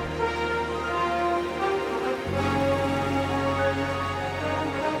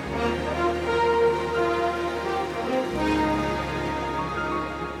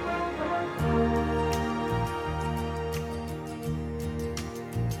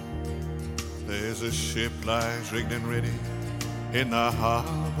 There's a ship lies rigged and ready in the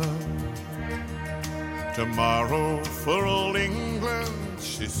harbour. Tomorrow for old England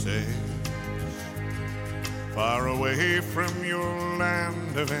she sails, far away from your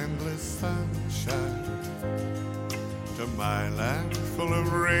land of endless sunshine, to my land full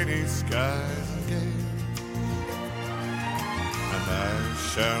of rainy skies again. And I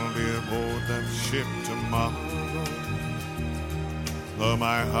shall be aboard that ship tomorrow, though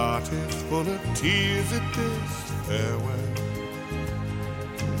my heart is full of tears at this farewell.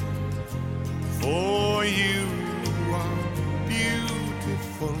 you are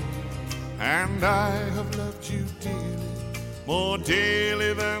beautiful, and I have loved you dearly, more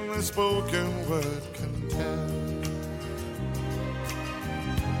dearly than the spoken word can tell.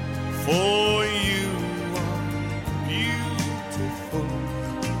 For you are beautiful,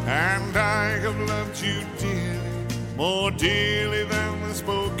 and I have loved you dearly, more dearly than the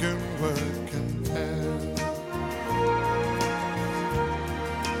spoken word can tell.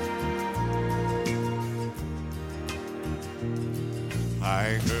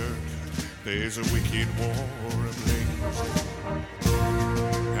 I heard there's a wicked war ablaze,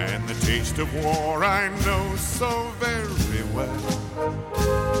 and the taste of war I know so very well.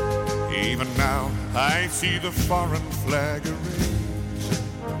 Even now I see the foreign flag arrays,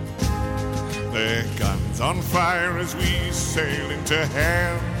 their guns on fire as we sail into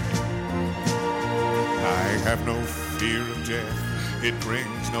hell. I have no fear of death, it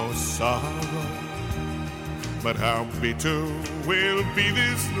brings no sorrow, but how bitter will be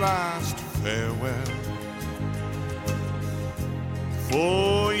this last farewell.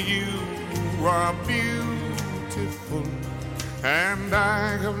 For you are beautiful, and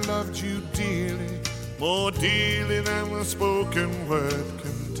I have loved you dearly, more dearly than the spoken word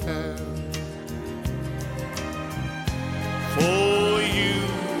can tell. For you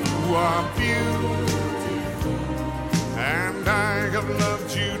are beautiful, and I have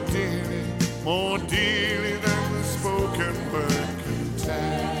loved you dearly, more dearly than the spoken word can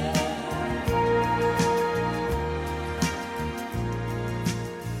tell.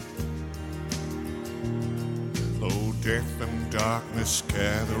 Though death and darkness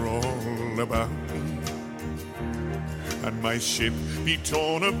gather all about me, and my ship be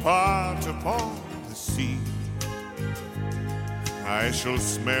torn apart upon the sea, I shall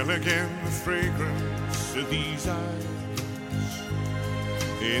smell again the fragrance of these eyes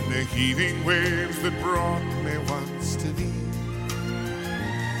in the heaving waves that brought me once to thee.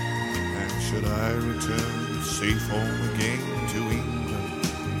 And should I return safe home again to England,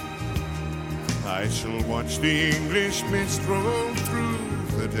 I shall watch the English mist roll through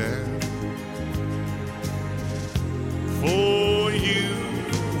the dell. For you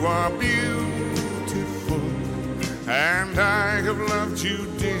are beautiful, and I have loved you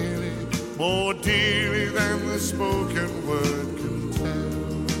dearly, more dearly than the spoken word can tell.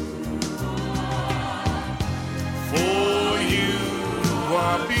 For you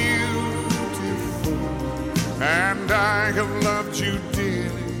are beautiful, and I have loved you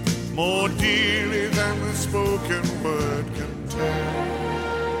dearly, more dearly than the spoken word can tell.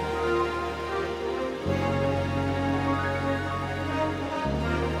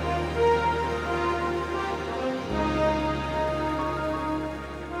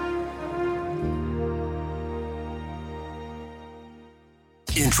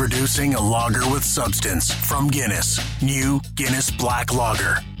 Introducing a lager with substance from Guinness. New Guinness Black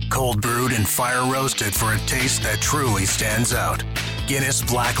Lager. Cold brewed and fire roasted for a taste that truly stands out. Guinness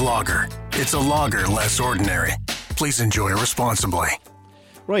Black Lager. It's a lager less ordinary. Please enjoy responsibly.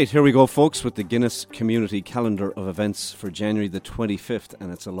 Right, here we go, folks, with the Guinness Community Calendar of Events for January the 25th,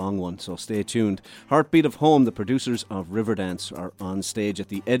 and it's a long one, so stay tuned. Heartbeat of Home, the producers of Riverdance, are on stage at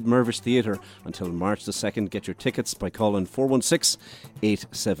the Ed Mervish Theatre until March the 2nd. Get your tickets by calling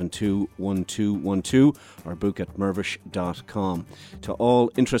 416-872-1212 or book at mervish.com. To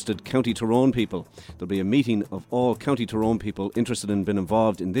all interested County Tyrone people, there'll be a meeting of all County Tyrone people interested in being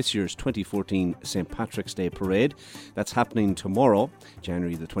involved in this year's 2014 St. Patrick's Day Parade. That's happening tomorrow,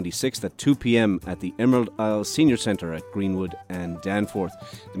 January the 26th at 2 p.m. at the Emerald Isle Senior Centre at Greenwood and Danforth.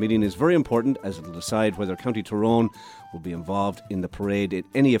 The meeting is very important as it will decide whether County Tyrone will be involved in the parade in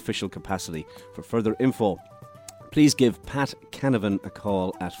any official capacity. For further info, please give Pat Canavan a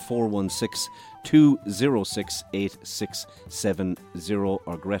call at 416-206-8670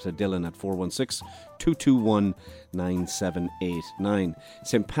 or Greta Dillon at 416-221-9789.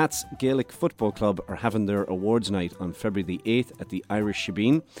 St. Pat's Gaelic Football Club are having their awards night on February the 8th at the Irish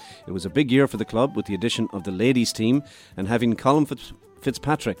Shebeen. It was a big year for the club with the addition of the ladies team and having Colin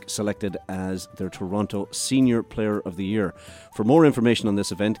Fitzpatrick selected as their Toronto Senior Player of the Year. For more information on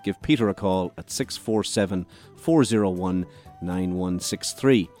this event, give Peter a call at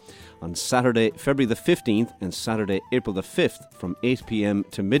 647-401-9163. On Saturday, February the 15th and Saturday, April the 5th from 8 p.m.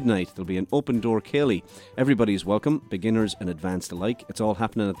 to midnight, there'll be an open door ceilidh. Everybody's welcome, beginners and advanced alike. It's all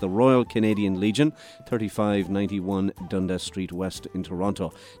happening at the Royal Canadian Legion, 3591 Dundas Street West in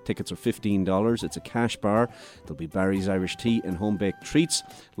Toronto. Tickets are $15. It's a cash bar. There'll be Barry's Irish tea and home-baked treats,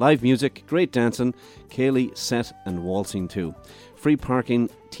 live music, great dancing, ceilidh, set and waltzing too. Free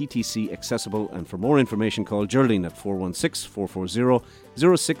parking, TTC accessible, and for more information call Geraldine at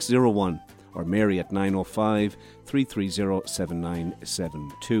 416-440-0601 or Mary at 905 330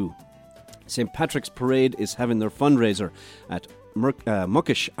 7972. St. Patrick's Parade is having their fundraiser at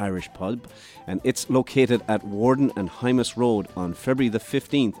Muckish Irish Pub, and it's located at Warden and Hymas Road on February the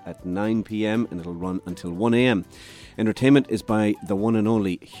 15th at 9 p.m. and it'll run until 1 a.m. Entertainment is by the one and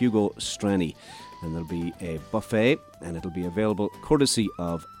only Hugo Strani, and there'll be a buffet and it'll be available courtesy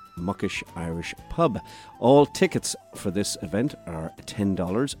of Muckish Irish Pub. All tickets for this event are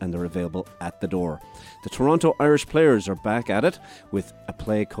 $10 and they're available at the door. The Toronto Irish Players are back at it with a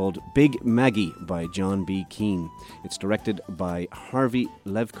play called Big Maggie by John B. Keane. It's directed by Harvey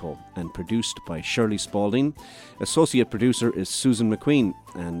Levko and produced by Shirley Spalding. Associate producer is Susan McQueen,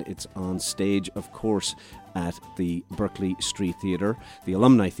 and it's on stage, of course, at the Berkeley Street Theatre, the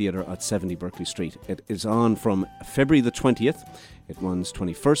Alumni Theatre at 70 Berkeley Street. It is on from February the 20th. It runs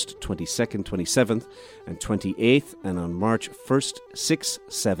 21st, 22nd, 27th and 28th, and on March 1st, 6th,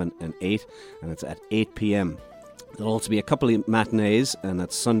 7th and 8th, and it's at 8 p.m. There'll also be a couple of matinees, and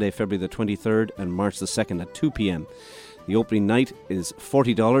that's Sunday, February the 23rd and March the 2nd at 2 p.m. The opening night is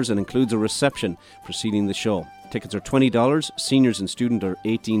 $40 and includes a reception preceding the show. Tickets are $20, seniors and student are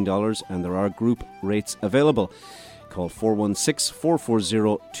 $18, and there are group rates available. Call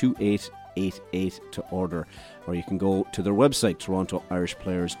 416-440-2888 to order, or you can go to their website,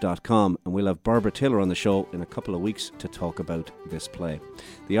 torontoirishplayers.com, and we'll have Barbara Taylor on the show in a couple of weeks to talk about this play.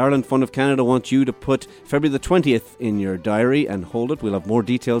 The Ireland Fund of Canada wants you to put February the 20th in your diary and hold it. We'll have more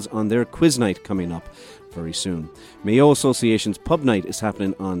details on their quiz night coming up very soon. Mayo Association's pub night is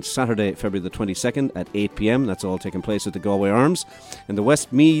happening on Saturday, February the 22nd at 8 p.m. That's all taking place at the Galway Arms. And the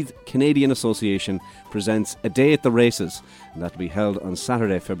Westmeath Canadian Association presents A Day at the Races, and that will be held on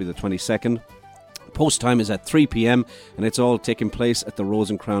Saturday, February the 22nd. Post time is at 3 p.m. and it's all taking place at the Rose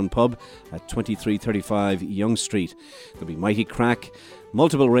and Crown Pub at 2335 Yonge Street. There'll be mighty crack,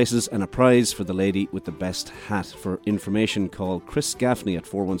 multiple races and a prize for the lady with the best hat. For information, call Chris Gaffney at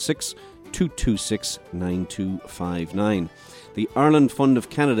 416-226-9259. The Ireland Fund of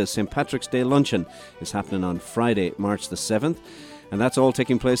Canada St. Patrick's Day Luncheon is happening on Friday, March the 7th, and that's all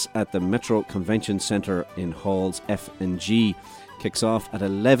taking place at the Metro Convention Centre in Halls F and G. Kicks off at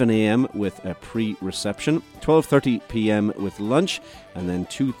 11 a.m. with a pre-reception, 12:30 p.m. with lunch, and then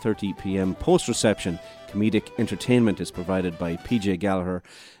 2:30 p.m. post-reception. Comedic entertainment is provided by PJ Gallagher,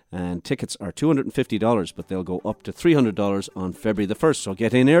 and tickets are $250, but they'll go up to $300 on February the 1st, so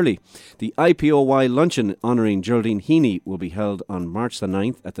get in early. The IPOY luncheon honouring Geraldine Heaney will be held on March the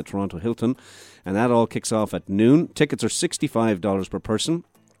 9th at the Toronto Hilton, and that all kicks off at noon. Tickets are $65 per person.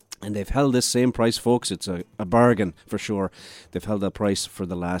 And they've held this same price, folks. It's a bargain for sure. They've held that price for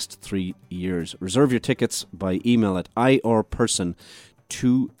the last 3 years. Reserve your tickets by email at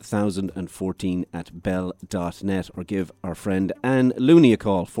irperson2014@bell.net, or give our friend Anne Looney a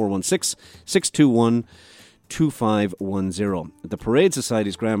call, 416-621-2510. The Parade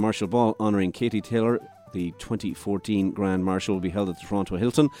Society's Grand Marshal Ball honouring Katie Taylor, the 2014 Grand Marshal, will be held at the Toronto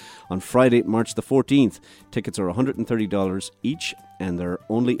Hilton on Friday, March the 14th. Tickets are $130 each, and they're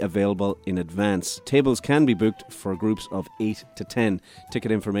only available in advance. Tables can be booked for groups of 8 to 10.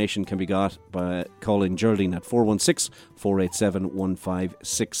 Ticket information can be got by calling Geraldine at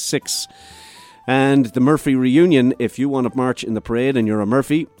 416-487-1566. And the Murphy Reunion, if you want to march in the parade and you're a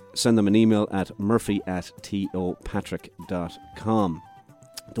Murphy, send them an email at murphy@topatrick.com.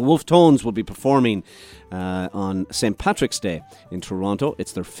 The Wolf Tones will be performing on St. Patrick's Day in Toronto.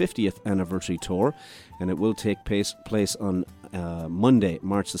 It's their 50th anniversary tour, and it will take place on Monday,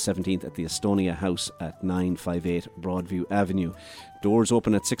 March the 17th at the Estonia House at 958 Broadview Avenue. Doors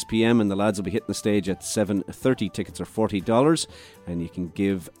open at 6 p.m. and the lads will be hitting the stage at 7:30. Tickets are $40, and you can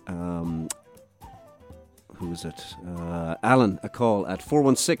give Alan a call at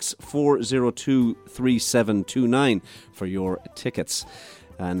 416-402-3729 for your tickets.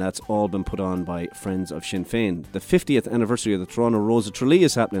 And that's all been put on by Friends of Sinn Féin. The 50th anniversary of the Toronto Rose of Tralee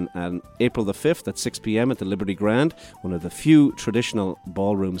is happening on April the 5th at 6 p.m. at the Liberty Grand, one of the few traditional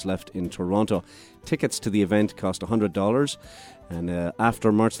ballrooms left in Toronto. Tickets to the event cost $100, and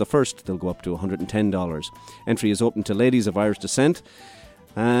after March the 1st, they'll go up to $110. Entry is open to ladies of Irish descent,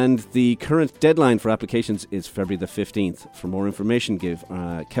 and the current deadline for applications is February the 15th. For more information, give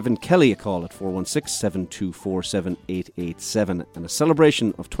Kevin Kelly a call at 416-724-7887. And a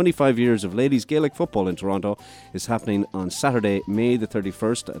celebration of 25 years of ladies Gaelic football in Toronto is happening on Saturday, May the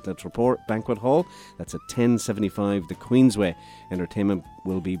 31st at the Treport Banquet Hall. That's at 1075 the Queensway. Entertainment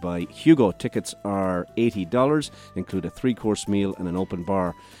will be by Hugo. Tickets are $80, include a 3-course meal and an open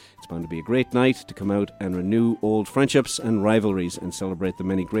bar. It's bound to be a great night to come out and renew old friendships and rivalries and celebrate the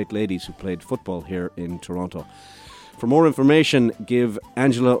many great ladies who played football here in Toronto. For more information, give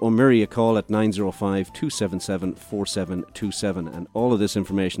Angela O'Murray a call at 905-277-4727. And all of this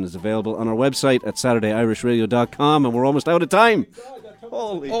information is available on our website at SaturdayIrishRadio.com. And we're almost out of time.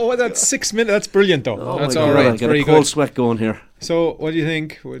 Oh, that's 6 minutes. That's brilliant, though. Oh, that's my all God, right. I get Very a cold good. sweat going here. So, what do you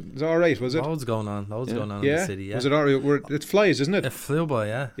think? Was it all right? Was it? Loads going on. Loads going on Yeah? in the city. Yeah. Was it all right? It flies, isn't it? It flew by.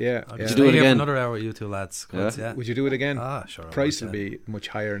 Yeah. Yeah. I yeah. could you do it stay here for again? another hour with you two lads. Yeah. Would you do it again? Ah, sure. Price will be much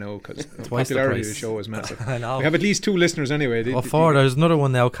higher now because the Twice the popularity of the price. show is massive. I know. We have at least 2 listeners anyway. Oh, 4. There's another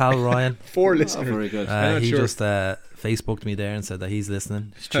one now, Cal Ryan. 4 listeners. Very good. He just Facebooked me there and said that he's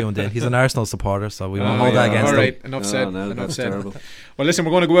listening. He's tuned in. He's an Arsenal supporter, so we won't hold that against all right. him. Enough said. No, Enough that's said. terrible. Well, listen,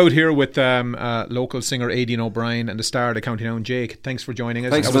 we're going to go out here with local singer Aidan O'Brien and the star of the County Down, Jake. Thanks for joining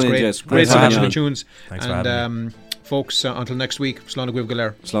us. Thanks that was for great. Jess. Great Thanks for having selection me of tunes. Thanks for and having me. folks, until next week, Slán Guibh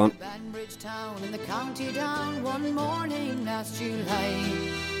Galer. Slán. Banbridge town in the County Down one morning last July.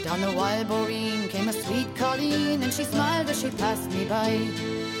 Down the wild boreen came a sweet colleen, and she smiled as she passed me by.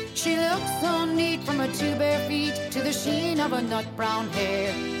 She looked so neat from her 2 bare feet to the sheen of her nut brown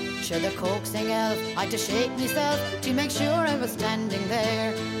hair. Sure, the coaxing elf had to shake myself to make sure I was standing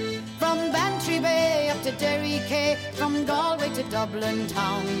there. From Bantry Bay up to Derry Quay, from Galway to Dublin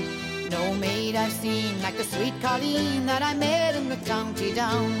town, no maid I've seen like the sweet colleen that I met in the County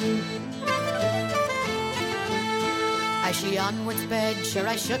Down. As she onward sped, sure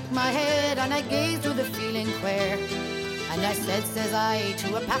I shook my head and I gazed with a feeling queer. And I said, says I,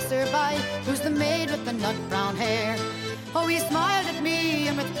 to a passer-by, who's the maid with the nut brown hair? Oh, he smiled at me,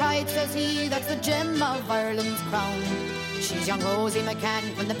 and with pride says he, that's the gem of Ireland's crown. She's young Rosie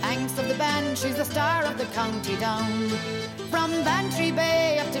McCann from the banks of the Bann, she's the star of the County Down. From Bantry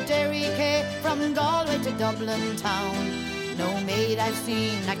Bay up to Derry Quay, from Galway to Dublin town, no maid I've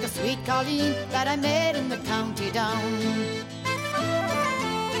seen like the sweet colleen that I met in the County Down.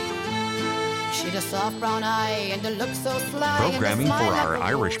 She'd a soft brown eye and a look so sly. Programming for and a smile our like a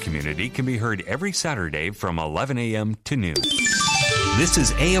Irish community can be heard every Saturday from 11 a.m. to noon. This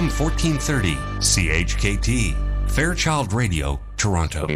is AM 1430, CHKT, Fairchild Radio, Toronto.